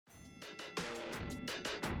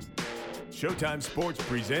Showtime Sports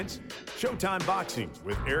presents Showtime Boxing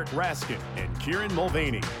with Eric Raskin and Kieran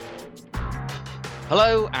Mulvaney.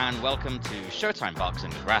 Hello and welcome to Showtime Boxing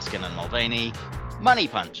with Raskin and Mulvaney, Money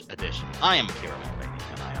Punch edition. I am Kieran Mulvaney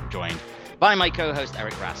and I am joined by my co-host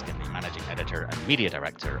Eric Raskin, the managing editor and media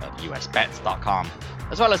director of USBets.com,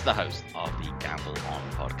 as well as the host of the Gamble On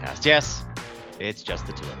podcast. Yes, it's just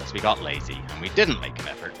the two of us. We got lazy and we didn't make an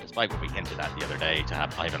effort, despite what we hinted at the other day, to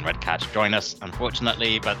have Ivan Redkach join us,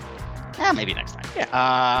 unfortunately, but maybe next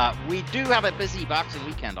time. We do have a busy boxing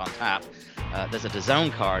weekend on tap. There's a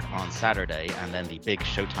DAZN card on Saturday and then the big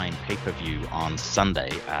Showtime pay-per-view on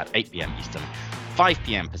Sunday at 8 p.m. Eastern, 5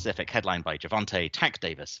 p.m. Pacific, headlined by Gervonta Tank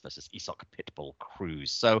Davis versus Isaac Pitbull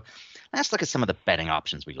Cruz. So let's look at some of the betting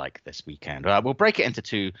options we like this weekend. We'll break it into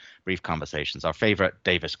two brief conversations, our favorite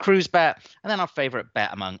Davis-Cruz bet and then our favorite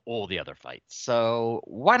bet among all the other fights. So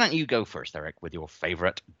why don't you go first, Eric, with your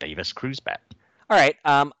favorite Davis-Cruz bet? All right,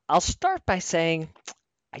 I'll start by saying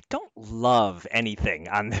I don't love anything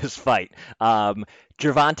on this fight.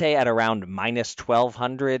 Gervonta at around minus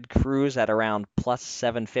 1,200, Cruz at around plus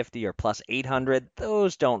 750 or plus 800.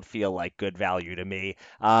 Those don't feel like good value to me.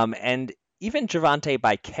 And even Gervonta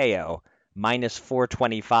by KO, minus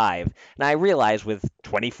 425. Now, I realize with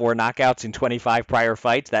 24 knockouts in 25 prior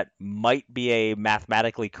fights, that might be a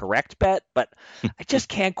mathematically correct bet, but I just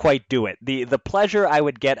can't quite do it. The pleasure I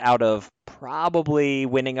would get out of probably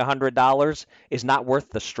winning $100 is not worth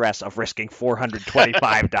the stress of risking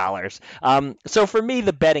 $425. So for me,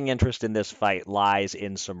 the betting interest in this fight lies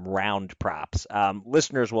in some round props.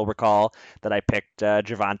 Listeners will recall that I picked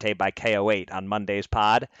Gervonta by KO8 on Monday's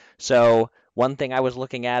pod. So one thing I was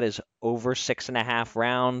looking at is over 6.5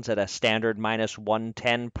 rounds at a standard minus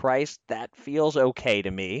 110 price. That feels okay to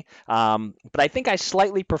me. But I think I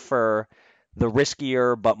slightly prefer the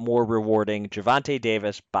riskier but more rewarding Gervonta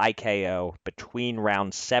Davis by KO between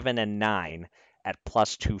rounds 7 and 9 at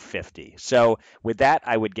plus 250. So with that,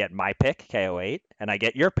 I would get my pick, KO8, and I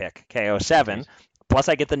get your pick, KO7. Plus,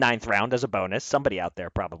 I get the 9th round as a bonus. Somebody out there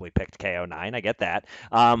probably picked KO9. I get that.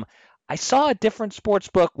 I saw a different sports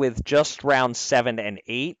book with just rounds 7 and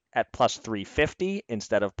 8 at plus 350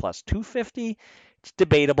 instead of plus 250. It's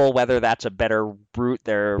debatable whether that's a better route.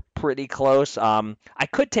 They're pretty close. I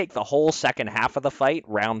could take the whole second half of the fight,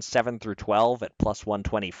 rounds 7 through 12 at plus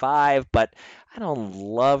 125, but I don't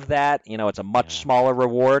love that. You know, it's a much smaller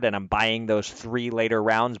reward, and I'm buying those 3 later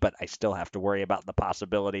rounds, but I still have to worry about the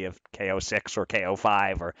possibility of KO6 or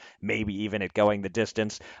KO5 or maybe even it going the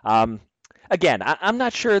distance. Again, I'm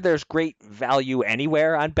not sure there's great value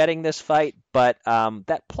anywhere on betting this fight, but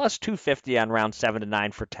that plus 250 on round 7 to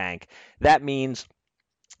 9 for Tank, that means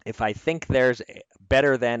if I think there's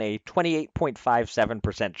better than a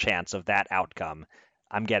 28.57% chance of that outcome,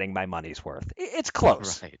 I'm getting my money's worth. It's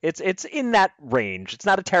close. Right. It's in that range. It's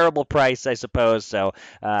not a terrible price, I suppose. So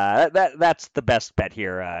that's the best bet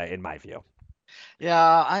here in my view.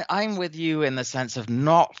 Yeah, I'm with you in the sense of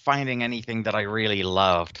not finding anything that I really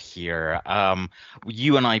loved here.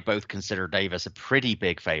 You and I both consider Davis a pretty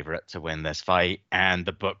big favorite to win this fight, and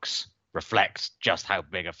the books reflect just how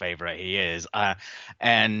big a favorite he is.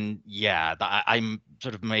 And yeah, I'm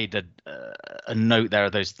sort of made a note there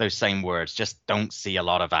of those same words. Just don't see a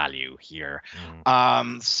lot of value here.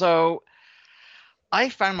 So I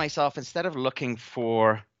found myself, instead of looking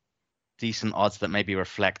for decent odds that maybe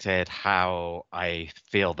reflected how I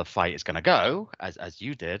feel the fight is going to go, as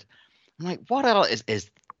you did, I'm like, what else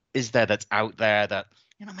is there that's out there that,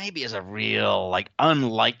 you know, maybe is a real, like,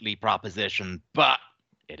 unlikely proposition, but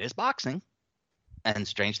it is boxing and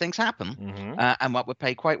strange things happen, and what would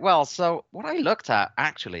pay quite well. So what I looked at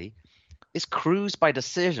actually is Cruz by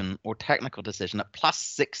decision or technical decision at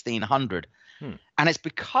plus 1,600. And it's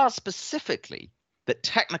because specifically that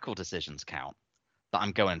technical decisions count that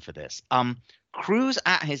I'm going for this. Cruz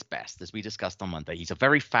at his best, as we discussed on Monday, he's a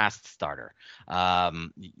very fast starter.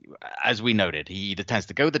 As we noted, he either tends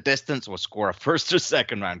to go the distance or score a first or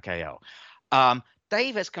second round KO.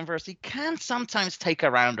 Davis, conversely, can sometimes take a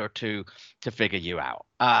round or two to figure you out.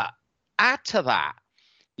 Add to that,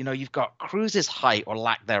 you know, you've got Cruz's height or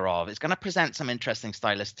lack thereof. It's going to present some interesting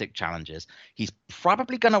stylistic challenges. He's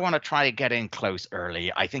probably going to want to try to get in close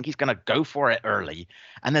early. I think he's going to go for it early.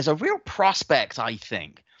 And there's a real prospect, I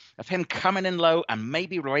think, of him coming in low and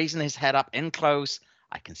maybe raising his head up in close.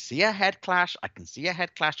 I can see a head clash. I can see a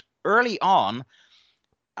head clash early on.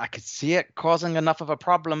 I could see it causing enough of a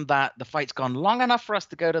problem that the fight's gone long enough for us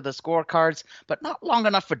to go to the scorecards, but not long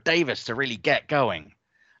enough for Davis to really get going.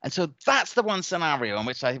 And so that's the one scenario in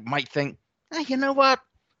which I might think, hey, you know what?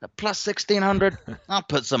 At plus 1,600, I'll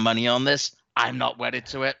put some money on this. I'm not wedded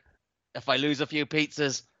to it. If I lose a few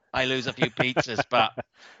pizzas, I lose a few pizzas, but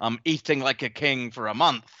I'm eating like a king for a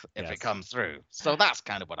month if Yes. it comes through. So that's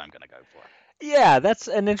kind of what I'm going to go for. Yeah, that's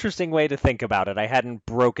an interesting way to think about it. I hadn't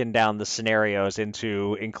broken down the scenarios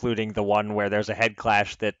into including the one where there's a head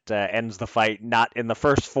clash that ends the fight not in the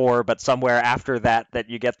first 4, but somewhere after that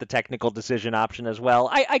you get the technical decision option as well.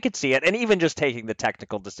 I could see it. And even just taking the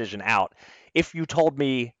technical decision out, if you told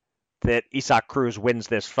me that Isaac Cruz wins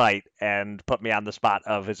this fight and put me on the spot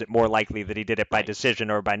of is it more likely that he did it by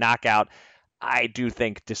decision or by knockout, I do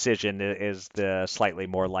think decision is the slightly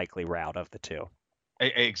more likely route of the two.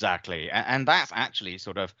 Exactly. And that's actually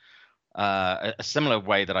sort of a similar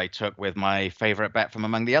way that I took with my favorite bet from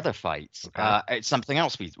among the other fights. Okay. It's something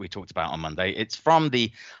else we talked about on Monday. It's from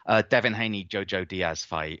the Devin Haney Jojo Diaz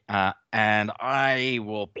fight. And I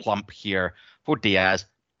will plump here for Diaz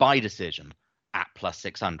by decision at plus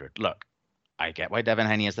 600. Look, I get why Devin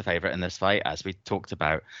Haney is the favorite in this fight, as we talked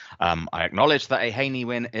about. I acknowledge that a Haney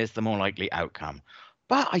win is the more likely outcome.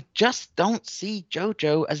 But I just don't see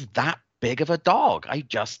Jojo as that big of a dog. I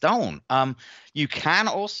just don't. You can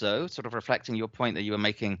also, sort of reflecting your point that you were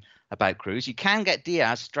making about Cruz, you can get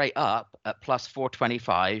Diaz straight up at plus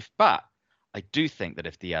 425, but I do think that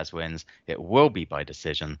if Diaz wins, it will be by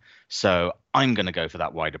decision. So I'm going to go for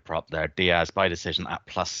that wider prop there. Diaz by decision at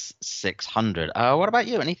plus 600. What about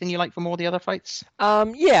you? Anything you like from all the other fights?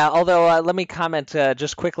 Yeah, although let me comment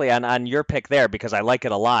just quickly on your pick there because I like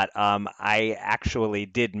it a lot. I actually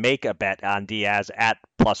did make a bet on Diaz at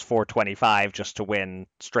plus 425 just to win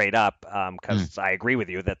straight up because I agree with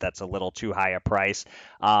you that that's a little too high a price.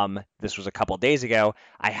 This was a couple days ago.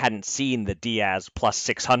 I hadn't seen the Diaz plus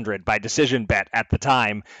 600 by decision bet at the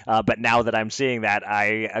time, but now that I'm seeing that,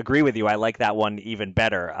 I agree with you. I like that one even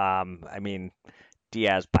better. I mean,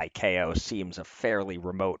 Diaz by KO seems a fairly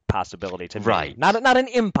remote possibility to me. Right. Not an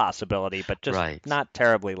impossibility, but just not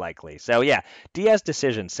terribly likely. So yeah, Diaz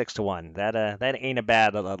decision 6-1. That ain't a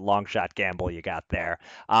bad long shot gamble you got there.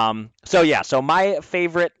 So my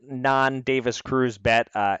favorite non-Davis Cruz bet.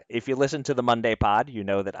 If you listen to the Monday pod, you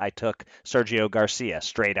know that I took Sergio Garcia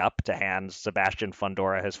straight up to hand Sebastian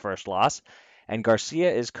Fundora his first loss, and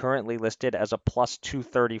Garcia is currently listed as a plus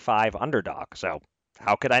 235 underdog. So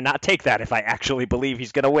how could I not take that if I actually believe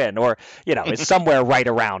he's going to win? Or, is somewhere right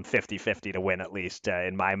around 50-50 to win, at least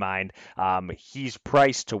in my mind. He's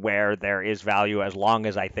priced to where there is value as long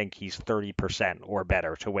as I think he's 30% or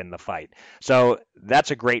better to win the fight. So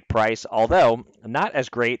that's a great price, although not as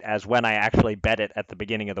great as when I actually bet it at the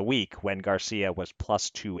beginning of the week when Garcia was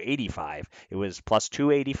plus 285. It was plus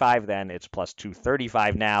 285 then, it's plus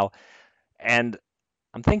 235 now. And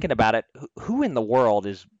I'm thinking about it, who in the world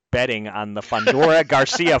is betting on the Fundora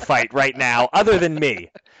Garcia fight right now other than me?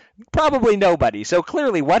 Probably nobody. So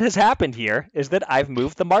clearly what has happened here is that I've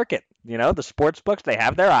moved the market. The sports books, they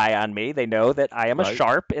have their eye on me. They know that I am a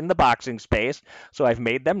sharp in the boxing space. So I've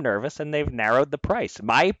made them nervous and they've narrowed the price.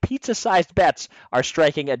 My pizza-sized bets are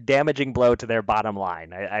striking a damaging blow to their bottom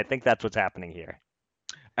line. I think that's what's happening here.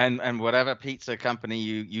 And whatever pizza company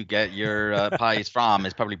you get your pies from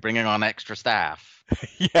is probably bringing on extra staff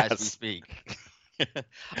as we speak.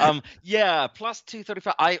 Plus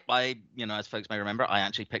 235. I as folks may remember, I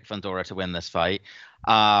actually picked Fundora to win this fight.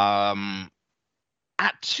 At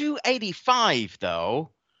 285 though,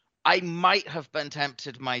 I might have been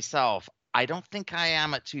tempted myself. I don't think I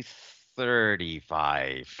am at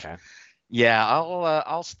 235. Okay. Yeah,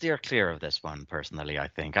 I'll steer clear of this one personally. I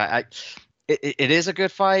think it is a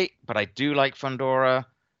good fight, but I do like Fundora,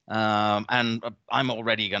 and I'm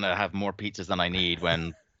already gonna have more pizzas than I need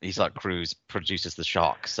when Isaac Cruz produces the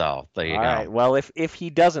shock. So there you go. All right. Well, if he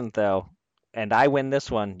doesn't though, and I win this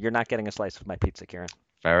one, you're not getting a slice of my pizza, Kieran.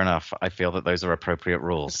 Fair enough. I feel that those are appropriate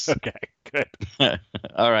rules. Okay, good.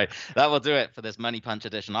 All right. That will do it for this Money Punch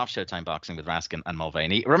edition of Showtime Boxing with Raskin and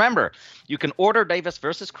Mulvaney. Remember, you can order Davis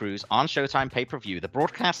versus Cruz on Showtime pay-per-view. The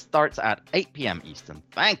broadcast starts at 8 p.m. Eastern.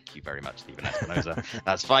 Thank you very much, Stephen Espinoza.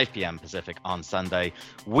 That's 5 p.m. Pacific on Sunday.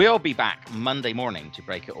 We'll be back Monday morning to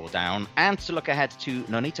break it all down and to look ahead to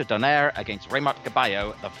Nonito Donaire against Raymond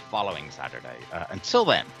Caballo the following Saturday. Until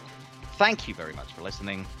then, thank you very much for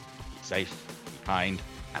listening. Be safe, be kind,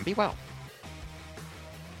 and be well.